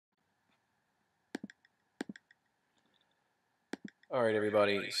Alright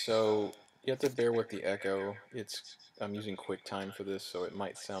everybody, so you have to bear with the echo. I'm using QuickTime for this, so it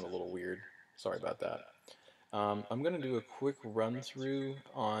might sound a little weird. Sorry about that. I'm going to do a quick run through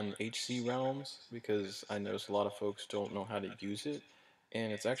on HCRealms because I notice a lot of folks don't know how to use it,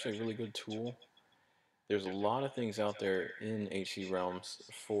 and it's actually a really good tool. There's a lot of things out there in HCRealms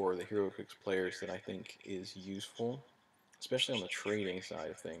for the HeroClix players that I think is useful, especially on the trading side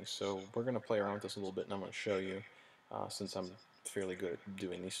of things. So we're going to play around with this a little bit, and I'm going to show you, since I'm fairly good at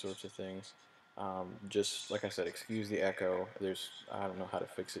doing these sorts of things. Just like I said, excuse the echo. I don't know how to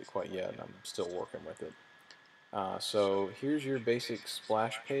fix it quite yet, and I'm still working with it. So here's your basic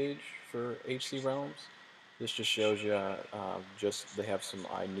splash page for HCRealms. This just shows you, they have some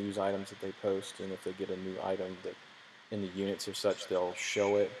news items that they post, and if they get a new item that in the units or such, they'll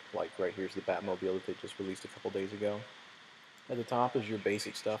show it. Like right here's the Batmobile that they just released a couple days ago. At the top is your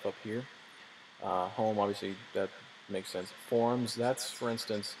basic stuff up here. Home, obviously, that makes sense. Forums, that's, for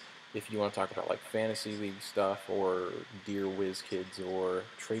instance, if you want to talk about like fantasy league stuff or Dear Whiz Kids or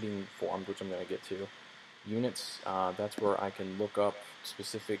trading forums, which I'm going to get to. Units, that's where I can look up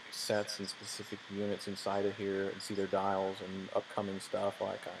specific sets and specific units inside of here and see their dials and upcoming stuff, all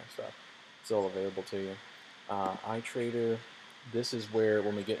that kind of stuff. It's all available to you. iTrader, this is where,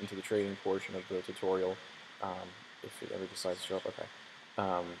 when we get into the trading portion of the tutorial, um, if it ever decides to show up, okay.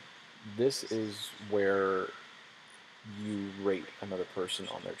 Um, this is where you rate another person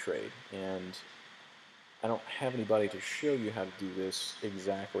on their trade, and I don't have anybody to show you how to do this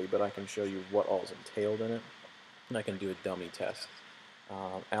exactly, but I can show you what all is entailed in it, and I can do a dummy test.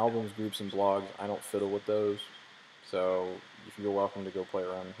 Albums, groups, and blogs, I don't fiddle with those, so you're welcome to go play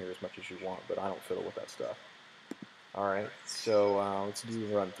around in here as much as you want, but I don't fiddle with that stuff. Alright, so let's do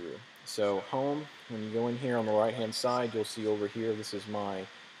the run through. So home, when you go in here on the right hand side, you'll see over here, this is my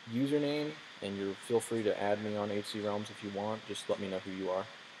username, and you feel free to add me on HCRealms if you want, just let me know who you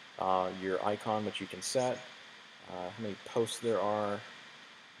are. Your icon that you can set, how many posts there are,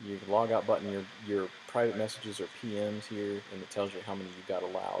 your logout button, your private messages or PMs here, and it tells you how many you got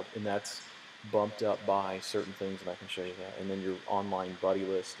allowed, and that's bumped up by certain things, and I can show you that. And then your online buddy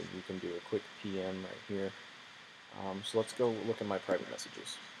list, and you can do a quick PM right here. So let's go look at my private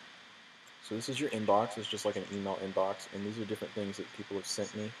messages. So this is your inbox. It's just like an email inbox, and these are different things that people have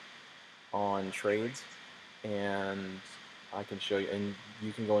sent me on trades, and I can show you, and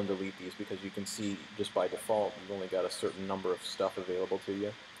you can go and delete these because you can see just by default you've only got a certain number of stuff available to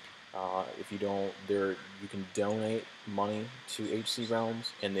you. If you don't, you can donate money to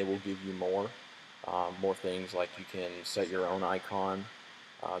HCRealms, and they will give you more. More things, like you can set your own icon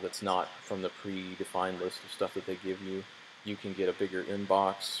that's not from the predefined list of stuff that they give you. You can get a bigger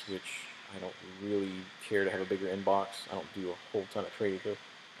inbox, which I don't really care to have a bigger inbox. I don't do a whole ton of trading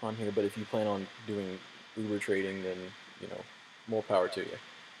on here, but if you plan on doing Uber trading, then more power to you.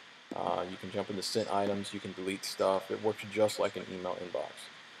 You can jump into sent items. You can delete stuff. It works just like an email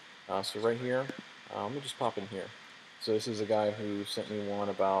inbox. So right here, let me just pop in here. So this is a guy who sent me one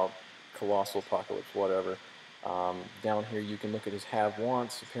about Colossal Apocalypse, whatever. Down here you can look at his have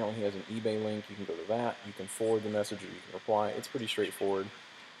wants. Apparently he has an eBay link. You can go to that. You can forward the message or you can reply. It's pretty straightforward.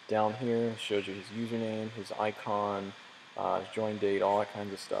 Down here shows you his username, his icon, his join date, all that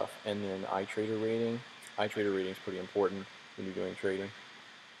kinds of stuff. And then iTrader rating. iTrader rating is pretty important when you're doing trading.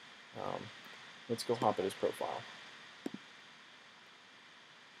 Let's go hop at his profile.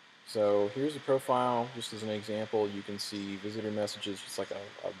 So here's a profile, just as an example. You can see visitor messages, just like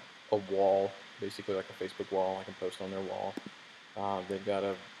a wall, basically like a Facebook wall. I can post on their wall. They've got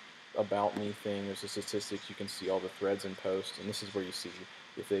a about me thing. There's the statistics. You can see all the threads and posts, and this is where you see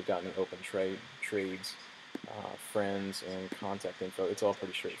if they've got any open trades, friends, and contact info. It's all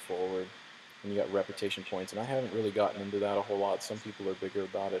pretty straightforward. And you got reputation points, and I haven't really gotten into that a whole lot. Some people are bigger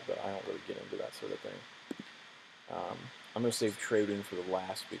about it, but I don't really get into that sort of thing. I'm going to save trading for the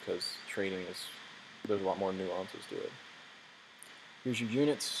last because there's a lot more nuances to it. Here's your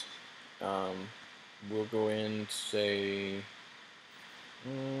units. We'll go in, say,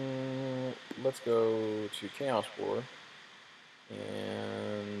 let's go to Chaos War.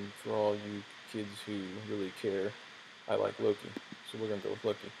 And for all you kids who really care, I like Loki. So we're going to go with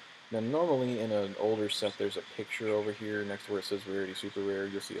Loki. Now normally in an older set there's a picture over here next to where it says rarity, super rare.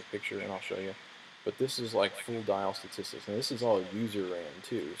 You'll see a picture and I'll show you. But this is like full dial statistics. And this is all user ran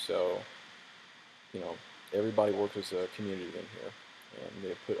too. So, everybody works as a community in here. And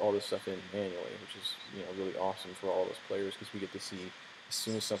they put all this stuff in manually, which is, really awesome for all those players because we get to see as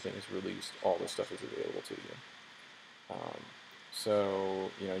soon as something is released, all this stuff is available to you.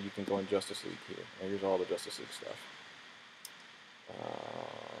 So, you can go in Justice League here. And here's all the Justice League stuff.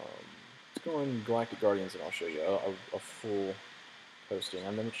 Let's go in Galactic Guardians and I'll show you a full posting.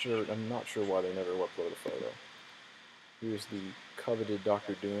 I'm not sure why they never upload a photo. Here's the coveted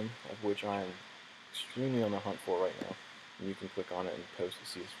Doctor Doom, of which I am extremely on the hunt for right now. And you can click on it and post to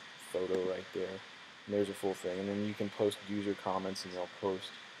see his photo right there. And there's a full thing. And then you can post user comments, and they'll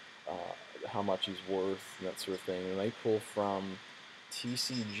post how much he's worth and that sort of thing. And they pull from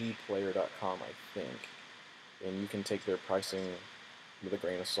tcgplayer.com, I think. And you can take their pricing with a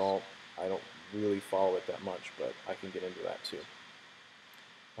grain of salt. I don't really follow it that much, but I can get into that too.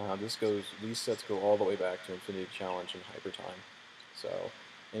 These sets go all the way back to Infinity Challenge and Hyper Time. So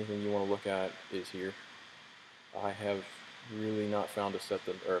anything you want to look at is here. I have really not found a set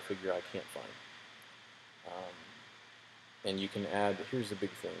that, or a figure I can't find. And you can add, here's the big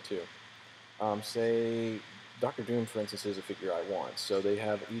thing too. Say Doctor Doom, for instance, is a figure I want. So they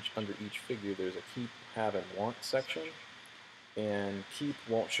have under each figure, there's a keep, have, and want section. And keep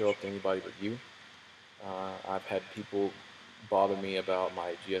won't show up to anybody but you. I've had people bother me about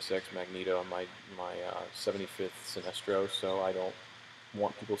my GSX Magneto and my 75th Sinestro, so I don't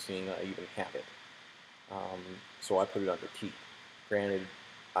want people seeing that I even have it. So I put it under keep. Granted,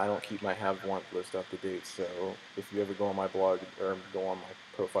 I don't keep my have want list up to date, so if you ever go on my blog or go on my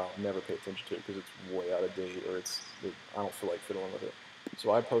profile, never pay attention to it because it's way out of date or I don't feel like fiddling with it.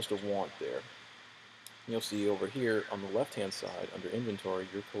 So I post a want there. You'll see over here on the left hand side under inventory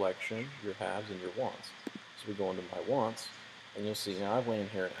your collection, your haves, and your wants. So we go into my wants, and you'll see now I went in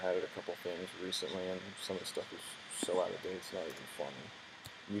here and added a couple things recently, and some of the stuff is so out of date it's not even funny.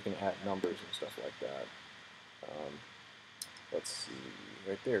 You can add numbers and stuff like that. Let's see,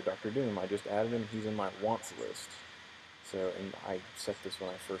 right there, Dr. Doom, I just added him, he's in my wants list. So, and I set this when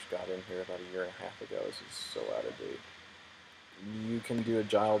I first got in here about a year and a half ago, this is so out of date. You can do a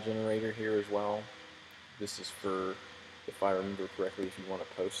Gile generator here as well. This is for, if I remember correctly, if you want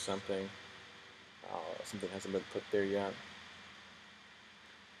to post something, something hasn't been put there yet.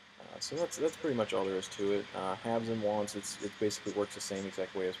 So that's pretty much all there is to it. Haves and wants, it basically works the same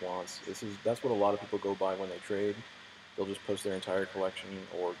exact way as wants. That's what a lot of people go by when they trade. They'll just post their entire collection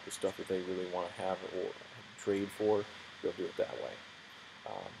or the stuff that they really want to have or trade for. They'll do it that way.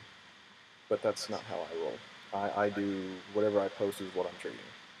 But that's not how I roll. I do whatever I post is what I'm trading.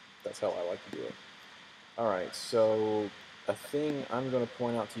 That's how I like to do it. Alright, so a thing I'm going to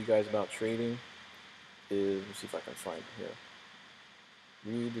point out to you guys about trading is, let me see if I can find it here.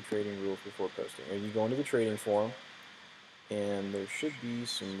 Read the trading rules before posting. You go into the trading forum, and there should be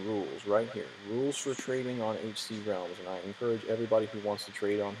some rules right here. Rules for trading on HCRealms, and I encourage everybody who wants to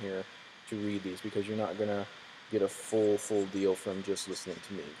trade on here to read these because you're not going to get a full deal from just listening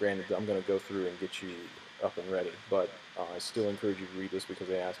to me. Granted, I'm going to go through and get you up and ready, but I still encourage you to read this because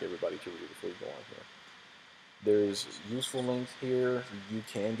I ask everybody to read it before you go on here. There's useful links here. You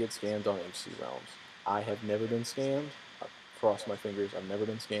can get scammed on HCRealms. I have never been scammed. I cross my fingers. I've never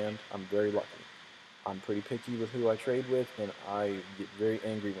been scammed. I'm very lucky. I'm pretty picky with who I trade with, and I get very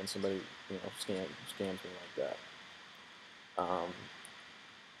angry when somebody, scams me like that.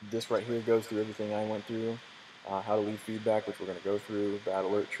 This right here goes through everything I went through. How to leave feedback, which we're going to go through. Bad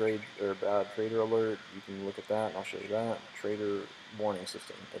trader alert. You can look at that, and I'll show you that. Trader warning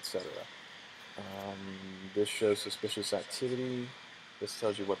system, etc. This shows suspicious activity. This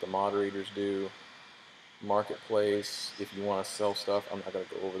tells you what the moderators do. Marketplace, if you want to sell stuff, I'm not going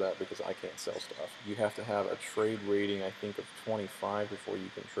to go over that because I can't sell stuff. You have to have a trade rating, I think, of 25 before you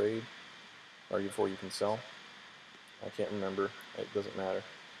can trade, or before you can sell. I can't remember. It doesn't matter.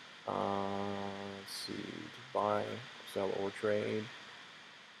 Let's see, to buy, sell, or trade.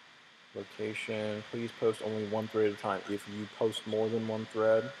 Location, please post only one thread at a time. If you post more than one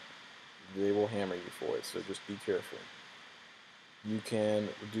thread, they will hammer you for it, so just be careful. You can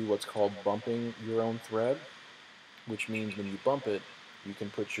do what's called bumping your own thread, which means when you bump it, you can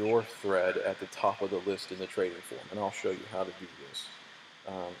put your thread at the top of the list in the trading form, and I'll show you how to do this.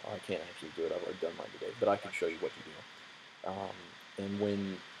 I can't actually do it, I've already done mine today, but I can show you what to do. And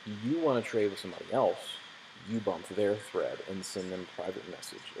when you want to trade with somebody else, you bump their thread and send them a private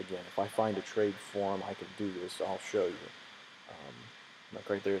message. Again, if I find a trade form I can do this, I'll show you. Like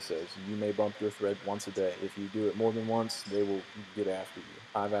right there it says, you may bump your thread once a day. If you do it more than once, they will get after you.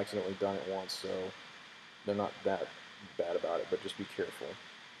 I've accidentally done it once, so they're not that bad about it, but just be careful.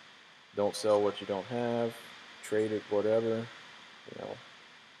 Don't sell what you don't have, trade it, whatever.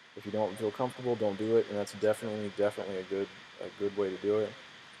 If you don't feel comfortable, don't do it, and that's definitely a good way to do it.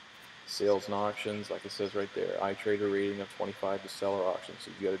 Sales and auctions, like it says right there, I trade a rating of 25 to seller auctions.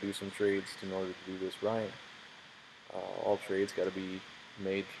 So you got to do some trades in order to do this right. All trades got to be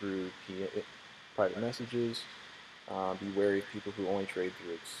made through private messages. Be wary of people who only trade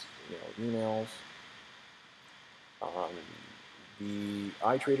through emails. The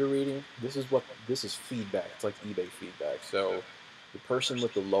iTrader rating, this is feedback. It's like eBay feedback. So the person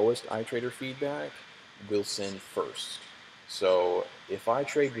with the lowest iTrader feedback will send first. So if I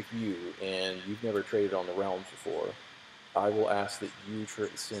trade with you and you've never traded on the realms before, I will ask that you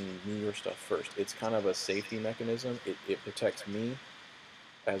send me your stuff first. It's kind of a safety mechanism. It protects me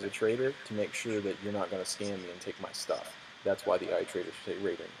as a trader to make sure that you're not going to scam me and take my stuff. That's why the iTrader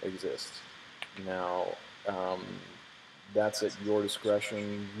rating exists. Now, um, that's at your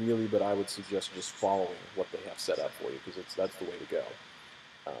discretion, really, but I would suggest just following what they have set up for you because that's the way to go.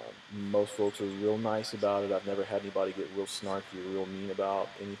 Most folks are real nice about it. I've never had anybody get real snarky or real mean about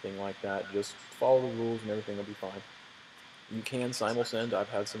anything like that. Just follow the rules and everything will be fine. You can simul-send. I've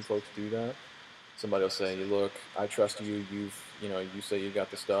had some folks do that. Somebody will say, "Look, I trust you. You say you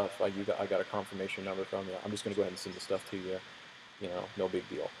got the stuff. I got a confirmation number from you. I'm just going to go ahead and send the stuff to you. No big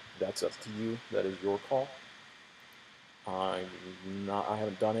deal. That's up to you. That is your call. I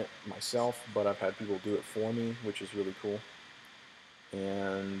haven't done it myself, but I've had people do it for me, which is really cool.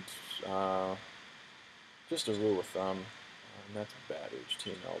 And uh, just a rule of thumb, and that's bad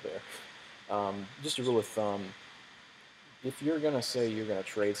HTML there. Just a rule of thumb, if you're going to say you're going to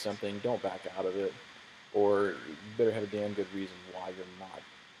trade something, don't back out of it, or you better have a damn good reason why you're not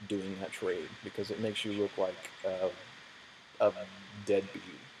doing that trade, because it makes you look like a deadbeat,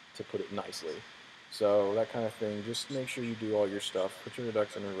 to put it nicely. So that kind of thing, just make sure you do all your stuff, put your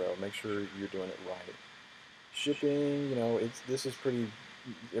ducks in a row, make sure you're doing it right. Shipping, this is pretty.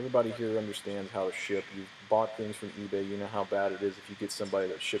 Everybody here understands how to ship. You've bought things from eBay. You know how bad it is if you get somebody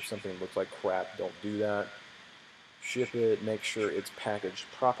that ships something that looks like crap. Don't do that. Ship it. Make sure it's packaged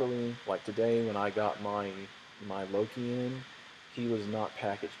properly. Like today, when I got my Loki in, he was not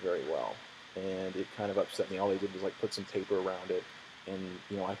packaged very well, and it kind of upset me. All they did was like put some paper around it, and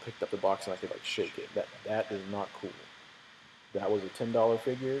I picked up the box and I could like shake it. That is not cool. That was a $10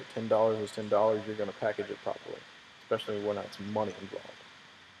 figure. $10 was $10. You're going to package it properly, especially when it's money involved.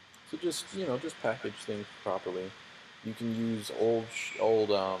 So just package things properly. You can use old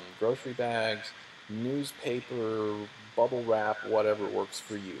grocery bags, newspaper, bubble wrap, whatever works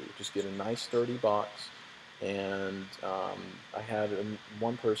for you. Just get a nice sturdy box. And I had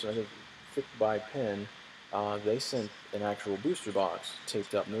one person, I think, Fit by Pen. They sent an actual booster box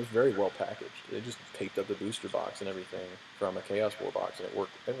taped up, and it was very well packaged. They just taped up the booster box and everything from a Chaos War box, and it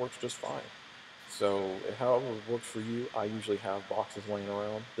worked. It works just fine. So, however it works for you, I usually have boxes laying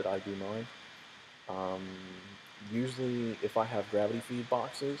around that I do mine. Um, Usually, if I have gravity feed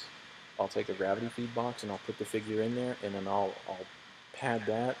boxes, I'll take a gravity feed box and I'll put the figure in there, and then I'll pad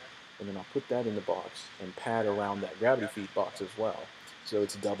that, and then I'll put that in the box and pad around that gravity feed box as well. So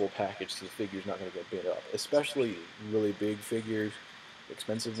it's double packaged, so the figure's not going to get bit up. Especially really big figures,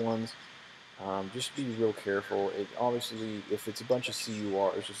 expensive ones. Just be real careful. Obviously, if it's a bunch of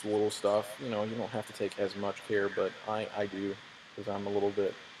CURs, just little stuff, you don't have to take as much care, but I do, because I'm a little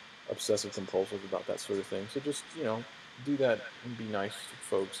bit obsessive compulsive about that sort of thing. So just, do that and be nice to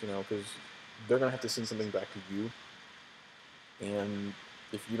folks, because they're going to have to send something back to you, and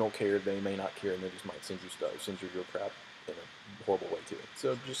if you don't care, they may not care, and they just might send you stuff, send you real crap in a horrible way too.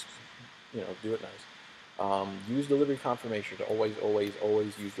 So just, do it nice. Use delivery confirmation. To always, always,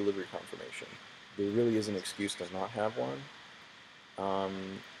 always use delivery confirmation. There really is an excuse to not have one,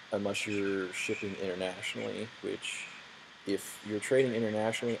 um, unless you're shipping internationally, which if you're trading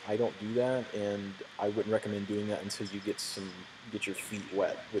internationally, I don't do that, and I wouldn't recommend doing that until you get your feet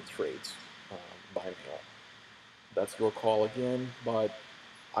wet with trades um, by mail. That's your call again, but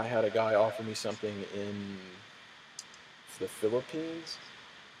I had a guy offer me something in the Philippines,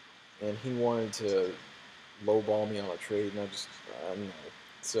 and he wanted to lowball me on a trade, and no.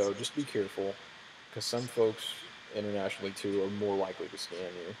 So just be careful, because some folks internationally too are more likely to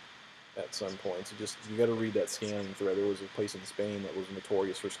scam you at some point. So just you got to read that scamming thread. There was a place in Spain that was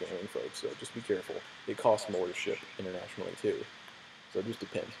notorious for scamming folks, so just be careful. It costs more to ship internationally too, so it just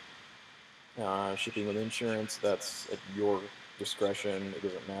depends. Shipping with insurance, that's at your discretion. It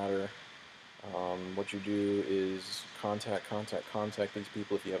doesn't matter. What you do is contact these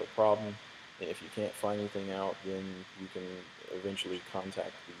people if you have a problem. And if you can't find anything out, then you can eventually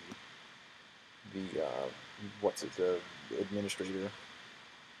contact the the administrator.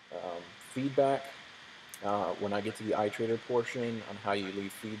 Feedback. When I get to the iTrader portion on how you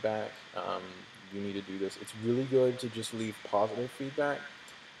leave feedback, you need to do this. It's really good to just leave positive feedback.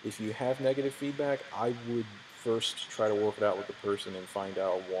 If you have negative feedback, I would first try to work it out with the person and find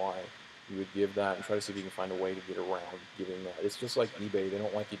out why you would give that, and try to see if you can find a way to get around giving that. It's just like eBay, they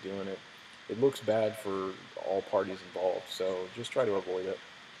don't like you doing it. It looks bad for all parties involved, so just try to avoid it.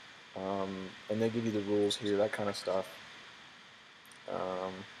 And they give you the rules here, that kind of stuff.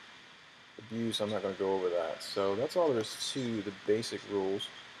 Um, abuse, I'm not going to go over that. So that's all there is to the basic rules.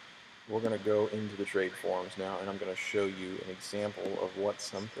 We're going to go into the trade forums now, and I'm going to show you an example of what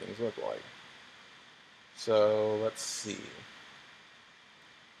some things look like. So let's see.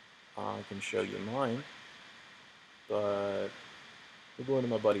 I can show you mine, but we'll go into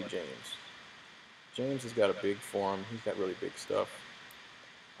my buddy James. James has got a big forum. He's got really big stuff.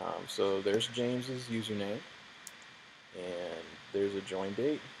 So there's James's username, and there's a join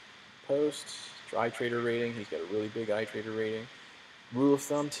date, post, iTrader rating. He's got a really big iTrader rating. Rule of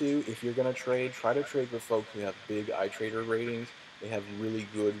thumb too, if you're going to trade, try to trade with folks who have big iTrader ratings. They have really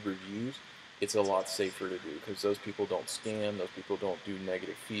good reviews. It's a lot safer to do because those people don't scam, those people don't do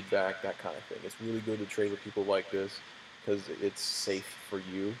negative feedback, that kind of thing. It's really good to trade with people like this because it's safe for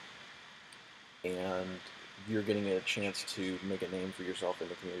you, and you're getting a chance to make a name for yourself in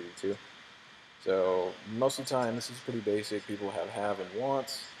the community too. So most of the time, this is pretty basic. People have and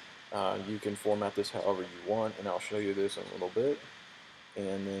wants. You can format this however you want, and I'll show you this in a little bit.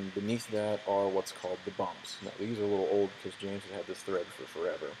 And then beneath that are what's called the bumps. Now these are a little old because James has had this thread for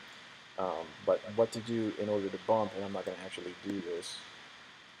forever. But what to do in order to bump, and I'm not going to actually do this,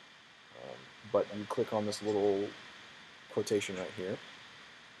 but you click on this little quotation right here,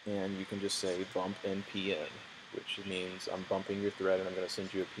 and you can just say bump NPN, which means I'm bumping your thread and I'm going to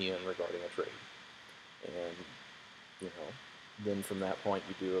send you a PN regarding a trade. And, you know, then from that point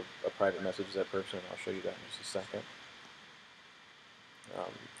you do a private message to that person, and I'll show you that in just a second.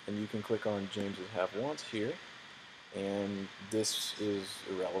 And you can click on James's have wants here, and this is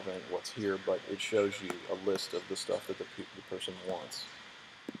irrelevant what's here, but it shows you a list of the stuff that the person wants.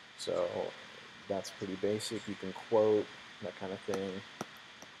 So that's pretty basic. You can quote, that kind of thing.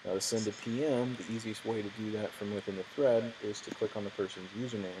 Now to send a PM, the easiest way to do that from within the thread is to click on the person's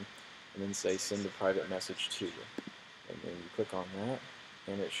username and then say send a private message to. And then you click on that,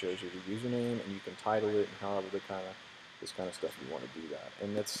 and it shows you the username, and you can title it and however this kind of stuff you want to do that.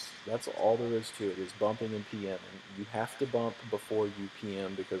 And that's all there is to it, is bumping and PM. And you have to bump before you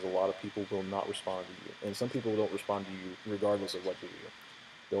PM because a lot of people will not respond to you. And some people don't respond to you regardless of what you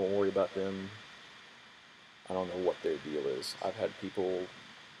do. Don't worry about them. I don't know what their deal is. I've had people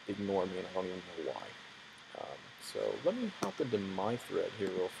ignore me and I don't even know why. So let me hop into my thread here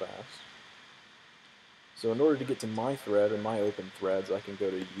real fast. So in order to get to my thread and my open threads, I can go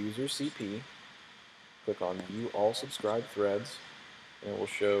to user CP, click on view all subscribed threads, and it will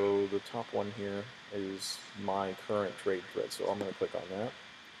show the top one here is my current trade thread. So I'm going to click on that.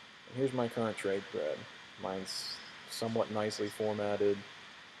 And here's my current trade thread. Mine's somewhat nicely formatted.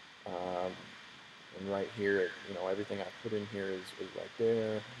 And right here, everything I put in here is right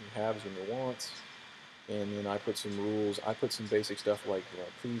there. Your haves and your wants. And then I put some rules. I put some basic stuff like,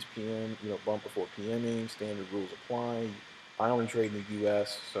 please PM, bump before PMing, standard rules apply. I only trade in the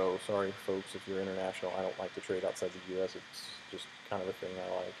U.S., so sorry, folks, if you're international. I don't like to trade outside the U.S. It's just kind of a thing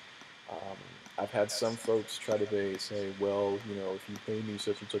I like. I've had some folks try to say, well, if you pay me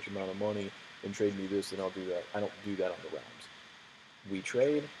such and such amount of money and trade me this, then I'll do that. I don't do that on the realms. We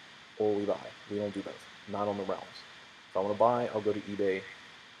trade or we buy. We don't do both. Not on the realms. If I want to buy, I'll go to eBay.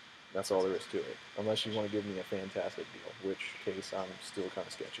 That's all there is to it. Unless you want to give me a fantastic deal, which case I'm still kind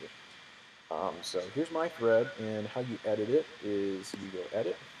of sketchy. So here's my thread, and how you edit it is you go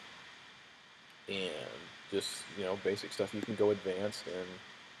edit, and just, basic stuff. You can go advanced and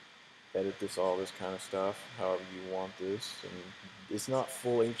edit all this kind of stuff, however you want this. And it's not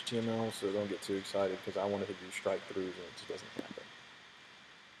full HTML, so don't get too excited because I wanted to do strike throughs and it just doesn't happen.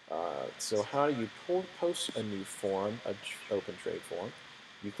 So how do you post a new forum, an open trade forum?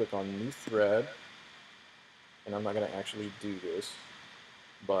 You click on new thread, and I'm not going to actually do this,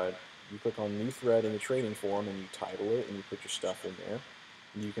 but you click on new thread in the trading forum and you title it and you put your stuff in there.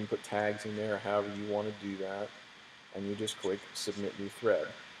 And you can put tags in there however you want to do that, and you just click submit new thread.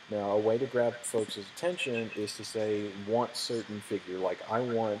 Now a way to grab folks' attention is to say want certain figure, like I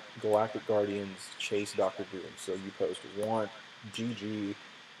want Galactic Guardians chase Dr. Doom, so you post want GG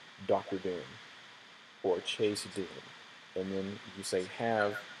Dr. Doom or chase Doom, and then you say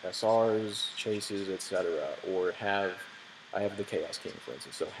have SRs, chases, etc., or I have the Chaos King, for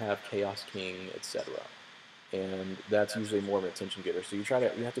instance, so have Chaos King, etc. And that's usually more of an attention getter. So you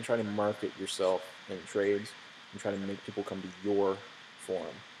have to try to market yourself in trades and try to make people come to your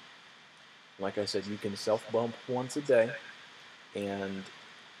forum. Like I said, you can self bump once a day, and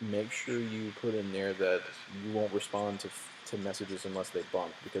make sure you put in there that you won't respond to messages unless they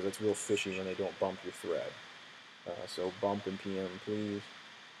bump, because it's real fishy when they don't bump your thread. So bump and PM, please.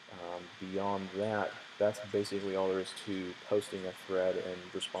 Beyond that, that's basically all there is to posting a thread and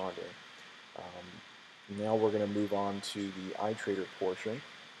responding. Now we're going to move on to the iTrader portion.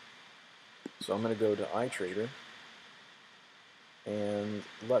 So I'm going to go to iTrader, and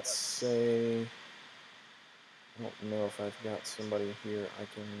let's say, I don't know if I've got somebody here I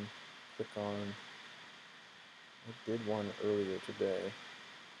can click on. I did one earlier today.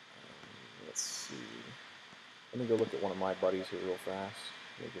 Let's see. Let me go look at one of my buddies here real fast.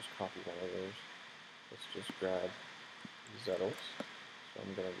 Let me just copy one of those. Let's just grab Zettles. So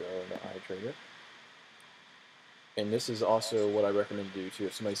I'm going to go into iTrader. And this is also what I recommend do too.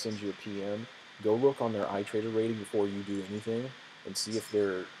 If somebody sends you a PM, go look on their iTrader rating before you do anything and see if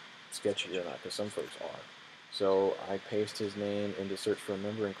they're sketchy or not, because some folks are. So I paste his name into search for a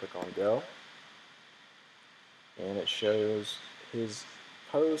member and click on go. And it shows his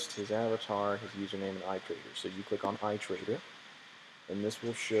post, his avatar, his username, and iTrader. So you click on iTrader, and this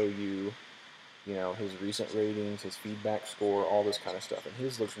will show you, his recent ratings, his feedback score, all this kind of stuff. And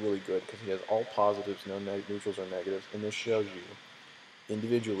his looks really good because he has all positives, no neutrals or negatives. And this shows you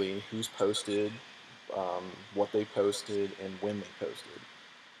individually who's posted, what they posted, and when they posted.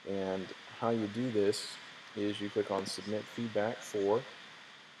 And how you do this is you click on submit feedback for,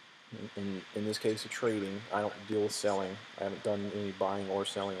 in this case, of trading. I don't deal with selling. I haven't done any buying or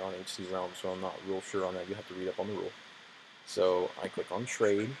selling on HCRealms, so I'm not real sure on that. You have to read up on the rule. So I click on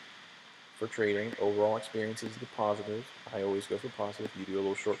trade for trading. Overall experience is the positive. I always go for positive. You do a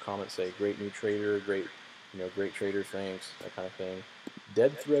little short comment, say great new trader, great trader, thanks, that kind of thing.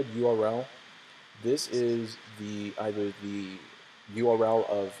 Dead thread URL. This is either the URL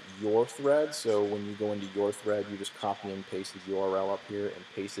of your thread. So when you go into your thread, you just copy and paste the URL up here and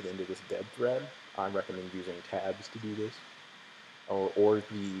paste it into this dead thread. I recommend using tabs to do this. Or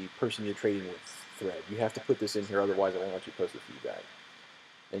the person you're trading with thread. You have to put this in here, otherwise it won't let you post the feedback.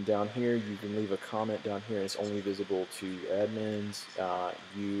 And down here, you can leave a comment down here, and it's only visible to admins,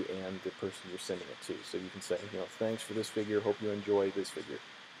 you, and the person you're sending it to. So you can say, thanks for this figure, hope you enjoy this figure,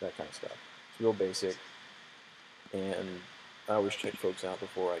 that kind of stuff. It's real basic, and I always check folks out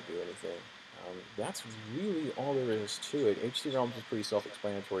before I do anything. That's really all there is to it. HCRealms is pretty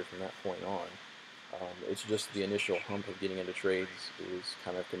self-explanatory from that point on. It's just the initial hump of getting into trades is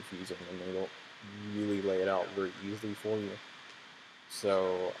kind of confusing, and they don't really lay it out very easily for you.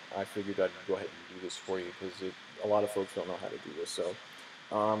 So I figured I'd go ahead and do this for you because a lot of folks don't know how to do this. So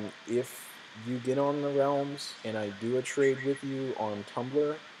if you get on the Realms and I do a trade with you on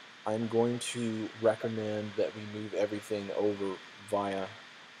Tumblr, I'm going to recommend that we move everything over via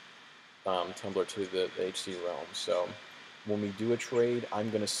Tumblr to the HCRealms. So when we do a trade, I'm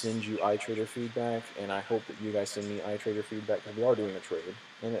going to send you iTrader feedback, and I hope that you guys send me iTrader feedback because we are doing a trade,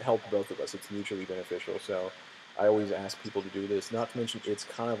 and it helped both of us. It's mutually beneficial. So I always ask people to do this. Not to mention, it's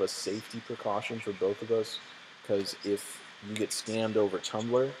kind of a safety precaution for both of us because if you get scammed over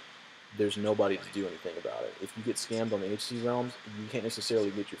Tumblr, there's nobody to do anything about it. If you get scammed on the HCRealms, you can't necessarily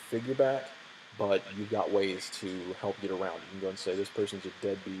get your figure back, but you've got ways to help get around it. You can go and say, this person's a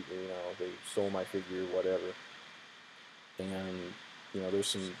deadbeat, or, they stole my figure, whatever. And, there's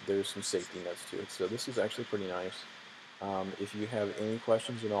some safety nets to it. So this is actually pretty nice. If you have any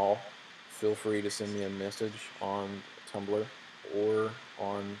questions at all, feel free to send me a message on Tumblr or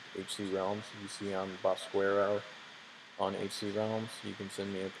on HCRealms. You see I'm Bosquero on HCRealms. You can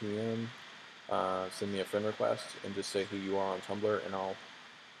send me a PM, send me a friend request, and just say who you are on Tumblr, and I'll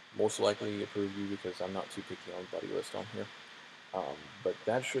most likely approve you because I'm not too picky on buddy list on here. But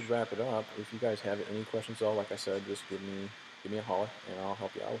that should wrap it up. If you guys have any questions at all, like I said, just give me a holler, and I'll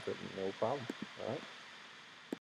help you out with it. No problem. All right.